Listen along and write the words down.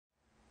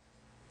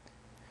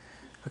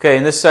Okay,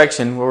 in this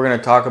section what we're going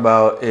to talk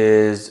about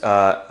is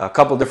a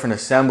couple different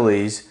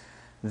assemblies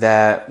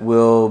that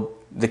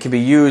can be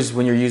used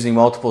when you're using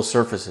multiple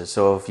surfaces.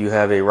 So if you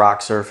have a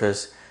rock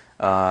surface,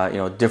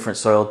 different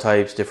soil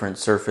types, different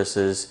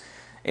surfaces,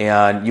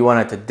 and you want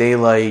it to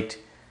daylight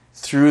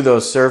through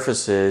those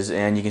surfaces,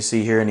 and you can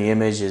see here in the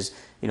image is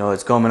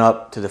it's coming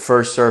up to the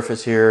first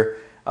surface here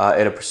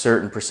at a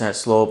certain percent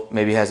slope,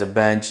 maybe has a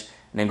bench,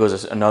 and then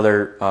goes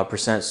another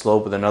percent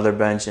slope with another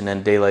bench, and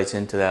then daylights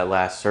into that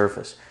last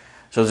surface.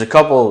 So there's a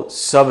couple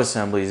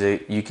sub-assemblies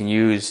that you can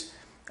use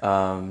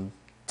to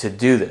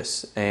do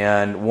this,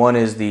 and one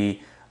is the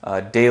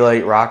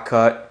daylight rock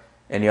cut,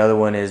 and the other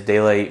one is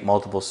daylight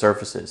multiple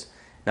surfaces.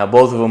 Now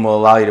both of them will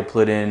allow you to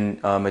put in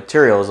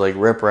materials like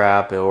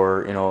riprap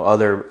or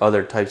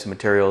other types of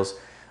materials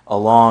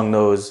along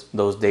those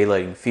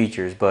daylighting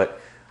features. But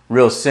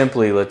real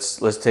simply,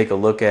 let's take a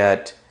look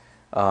at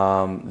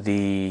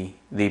the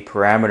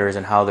parameters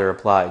and how they're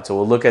applied. So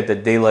we'll look at the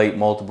daylight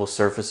multiple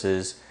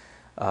surfaces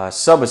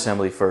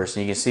sub-assembly first,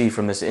 and you can see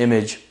from this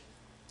image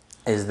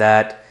is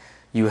that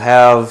you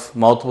have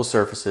multiple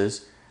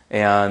surfaces,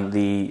 and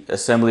the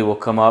assembly will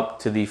come up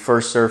to the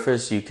first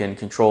surface. You can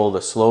control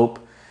the slope,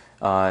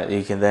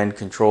 you can then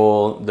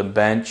control the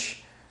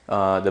bench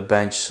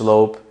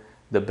slope,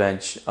 the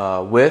bench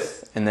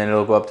width, and then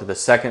it'll go up to the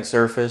second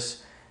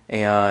surface,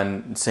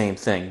 and same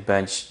thing,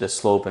 bench, the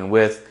slope and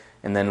width,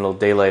 and then it'll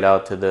daylight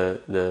out to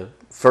the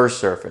first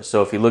surface.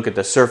 So if you look at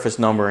the surface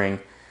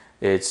numbering,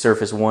 it's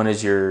surface 1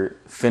 is your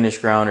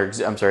finished ground,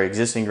 or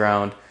existing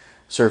ground.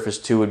 Surface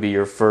 2 would be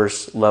your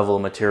first level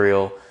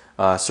material.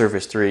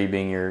 Surface 3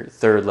 being your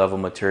third level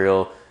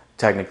material,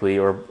 technically,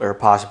 or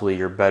possibly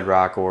your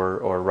bedrock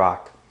or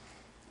rock.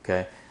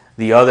 Okay.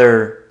 The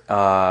other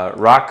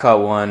rock cut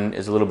one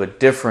is a little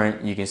bit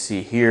different. You can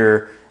see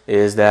here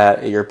is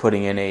that you're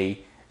putting in a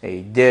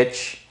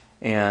ditch,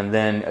 and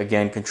then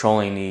again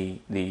controlling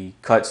the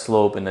cut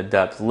slope and the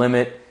depth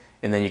limit,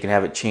 and then you can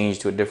have it change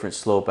to a different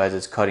slope as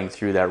it's cutting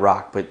through that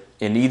rock. But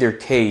in either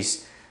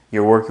case,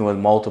 you're working with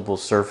multiple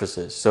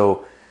surfaces.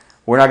 So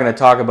we're not going to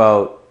talk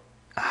about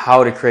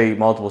how to create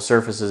multiple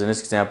surfaces in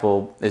this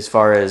example, as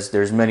far as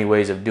there's many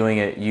ways of doing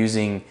it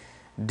using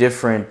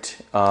different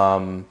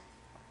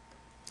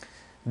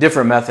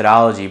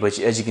methodology. But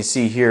as you can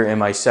see here in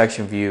my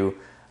section view,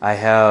 I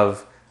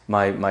have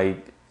my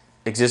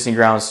existing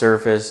ground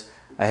surface.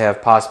 I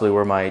have possibly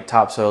where my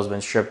topsoil has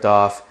been stripped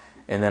off,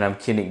 and then I'm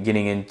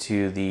getting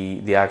into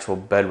the actual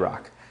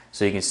bedrock.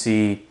 So you can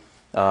see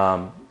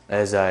let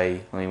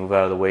me move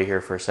out of the way here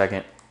for a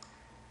second.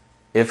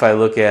 If I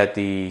look at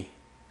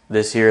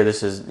this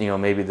is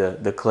maybe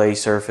the clay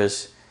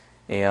surface,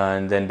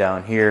 and then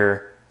down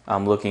here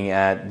I'm looking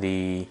at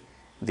the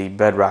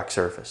bedrock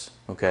surface.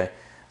 Okay,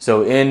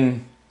 so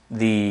in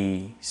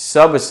the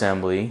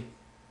sub-assembly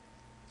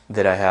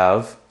that I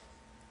have,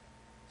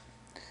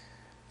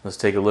 let's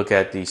take a look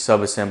at the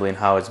sub-assembly and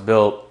how it's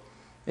built.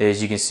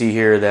 Is you can see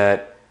here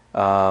that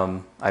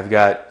I've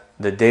got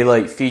the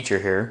daylight feature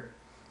here,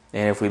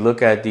 and if we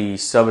look at the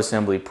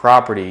sub-assembly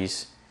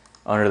properties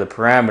under the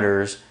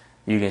parameters,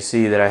 you can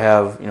see that I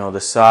have the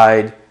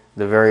side,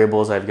 the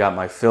variables. I've got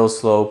my fill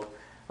slope.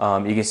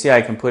 You can see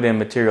I can put in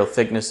material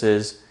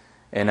thicknesses,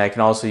 and I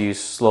can also use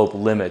slope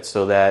limits,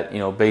 so that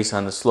based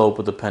on the slope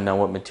will depend on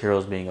what material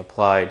is being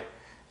applied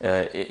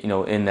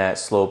in that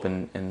slope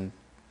and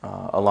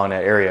along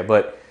that area.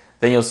 But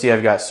then you'll see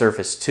I've got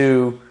surface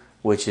 2,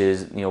 which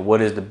is what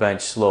is the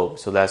bench slope.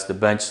 So that's the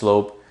bench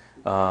slope.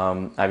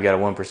 I've got a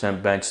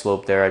 1% bench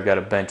slope there. I've got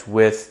a bench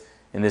width.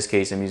 In this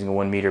case, I'm using a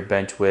 1 meter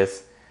bench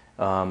width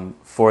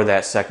for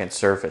that second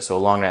surface. So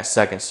along that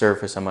second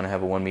surface, I'm going to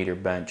have a 1 meter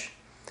bench.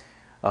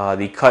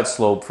 The cut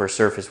slope for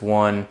surface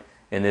 1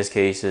 in this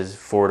case is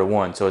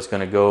 4:1. So it's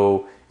going to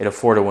go at a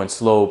 4:1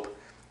 slope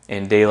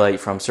and daylight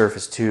from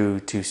surface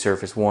 2 to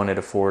surface 1 at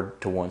a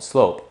 4:1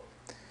 slope.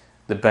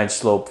 The bench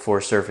slope for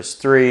surface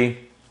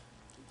 3,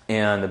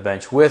 and the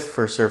bench width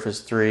for surface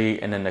 3,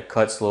 and then the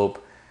cut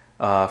slope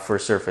for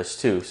surface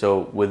 2.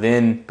 So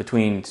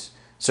between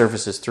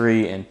surfaces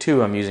 3 and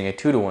 2, I'm using a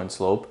 2:1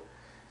 slope.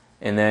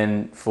 And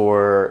then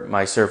for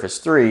my surface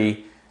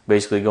 3,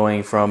 basically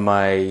going from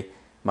my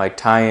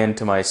tie-in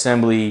to my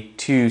assembly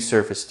to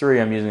surface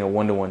 3, I'm using a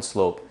 1:1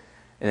 slope.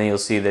 And then you'll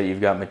see that you've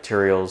got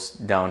materials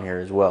down here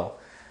as well.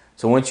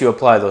 So once you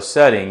apply those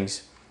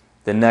settings,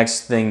 the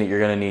next thing that you're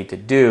going to need to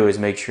do is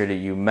make sure that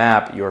you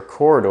map your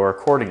corridor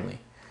accordingly.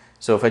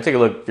 So if I take a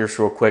look just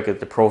real quick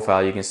at the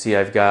profile, you can see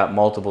I've got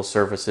multiple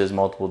surfaces,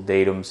 multiple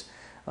datums.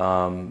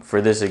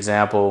 For this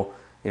example,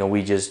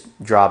 we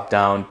just drop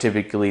down.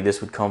 Typically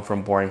this would come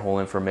from boring hole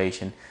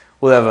information.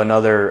 We'll have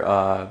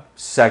another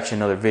section,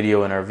 another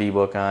video in our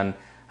VBook on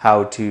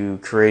how to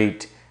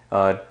create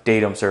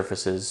datum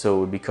surfaces, so it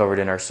would be covered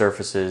in our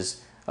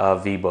surfaces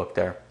VBook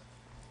there.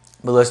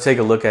 But let's take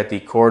a look at the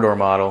corridor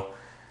model.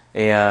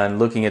 And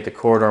looking at the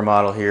corridor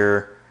model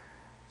here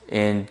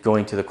and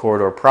going to the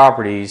corridor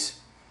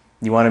properties,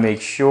 you want to make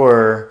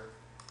sure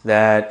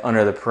that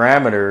under the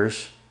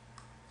parameters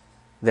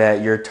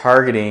that you're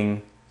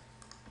targeting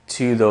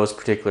to those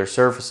particular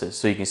surfaces.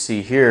 So you can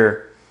see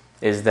here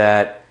is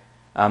that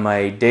on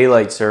my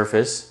daylight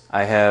surface,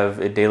 I have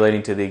it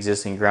daylighting to the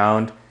existing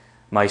ground.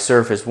 My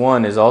surface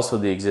 1 is also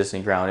the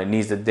existing ground. It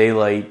needs the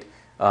daylight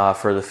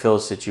for the fill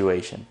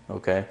situation.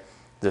 Okay,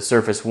 the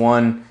surface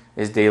 1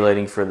 is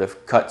daylighting for the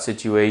cut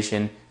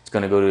situation. It's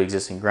going to go to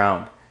existing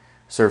ground.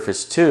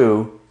 Surface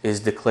 2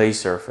 is the clay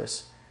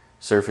surface.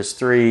 Surface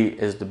 3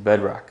 is the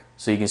bedrock.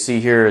 So you can see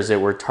here is that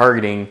we're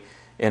targeting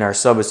in our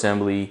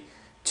subassembly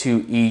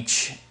to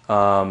each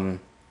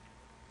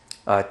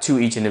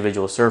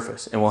individual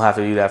surface, and we'll have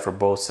to do that for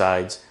both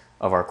sides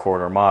of our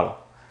corridor model.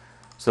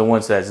 So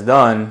once that's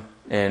done,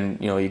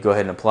 and you go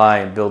ahead and apply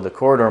and build the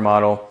corridor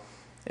model,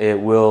 it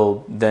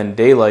will then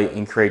daylight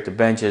and create the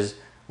benches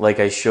like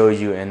I showed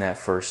you in that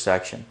first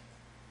section.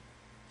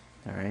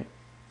 All right.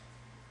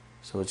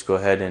 So let's go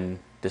ahead and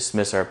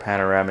dismiss our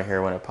panorama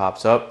here when it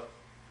pops up.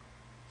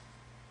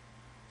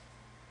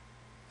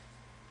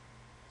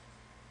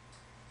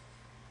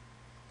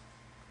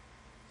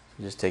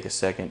 So just take a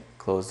second,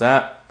 close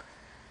that.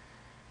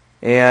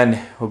 And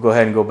we'll go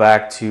ahead and go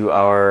back to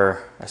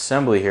our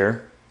assembly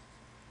here.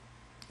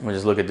 We'll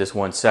just look at this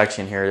one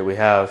section here that we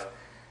have.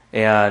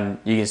 And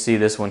you can see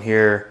this one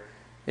here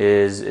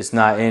it's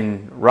not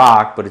in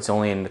rock, but it's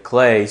only in the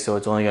clay, so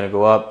it's only going to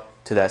go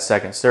up to that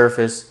second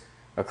surface,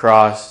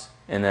 across,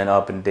 and then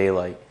up in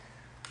daylight.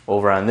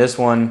 Over on this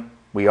one,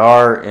 we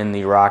are in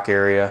the rock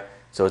area,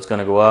 so it's going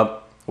to go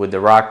up with the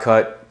rock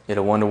cut, hit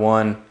a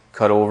 1-to-1,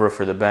 cut over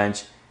for the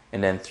bench,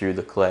 and then through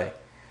the clay.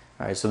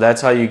 All right, so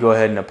that's how you go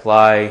ahead and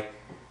apply.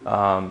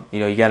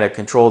 You got to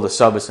control the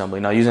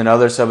subassembly. Now, using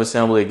other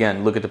subassembly,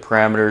 again, look at the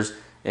parameters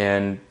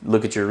and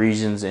look at your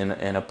regions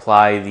and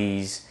apply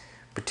these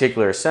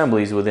particular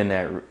assemblies within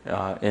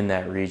that in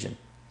that region.